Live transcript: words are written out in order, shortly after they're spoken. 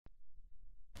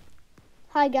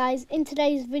Hi guys, in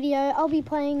today's video I'll be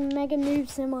playing Mega Noob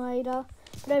Simulator.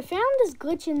 But I found this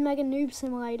glitch in Mega Noob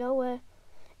Simulator where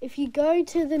if you go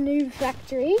to the noob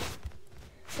factory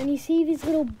and you see these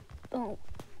little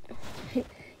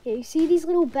you see these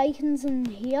little bacons in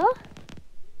here.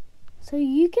 So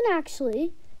you can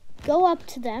actually go up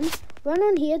to them, run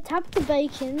on here, tap the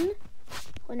bacon.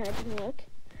 Oh no, it didn't work.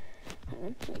 Hang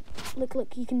on, wait.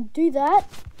 Look, you can do that.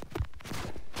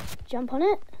 Jump on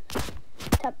it.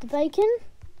 Tap the bacon.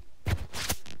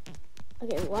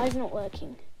 Okay, why is it not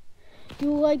working?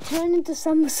 You'll like turn into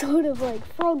some sort of like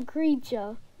frog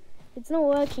creature. It's not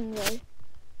working though.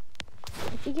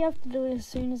 I think you have to do it as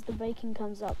soon as the bacon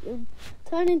comes up. You'll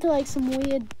turn into like some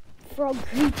weird frog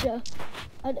creature.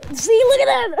 See, look at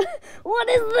that! What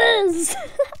is this?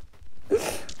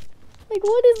 Like,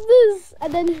 what is this?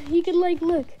 And then you can like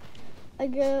look. I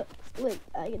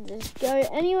can just go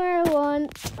anywhere I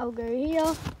want. I'll go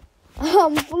here.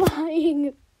 I'm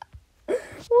flying.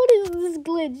 What is this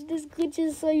glitch? This glitch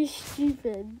is so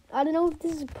stupid. I don't know if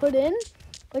this is put in,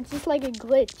 or it's just like a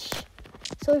glitch.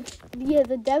 So if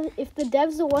the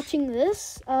devs are watching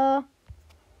this,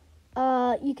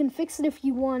 you can fix it if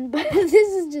you want. But this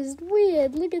is just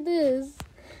weird. Look at this,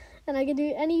 and I can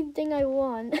do anything I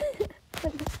want. I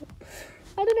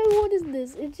don't know, what is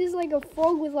this? It's just like a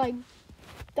frog with like,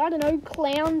 I don't know,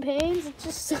 clown pants. It's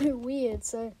just so weird.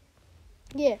 So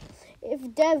yeah,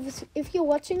 if you're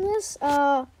watching this,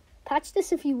 patch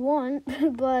this if you want,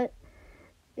 but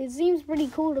it seems pretty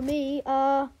cool to me.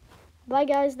 Bye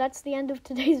guys, that's the end of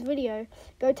today's video.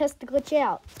 Go test the glitch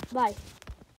out. Bye.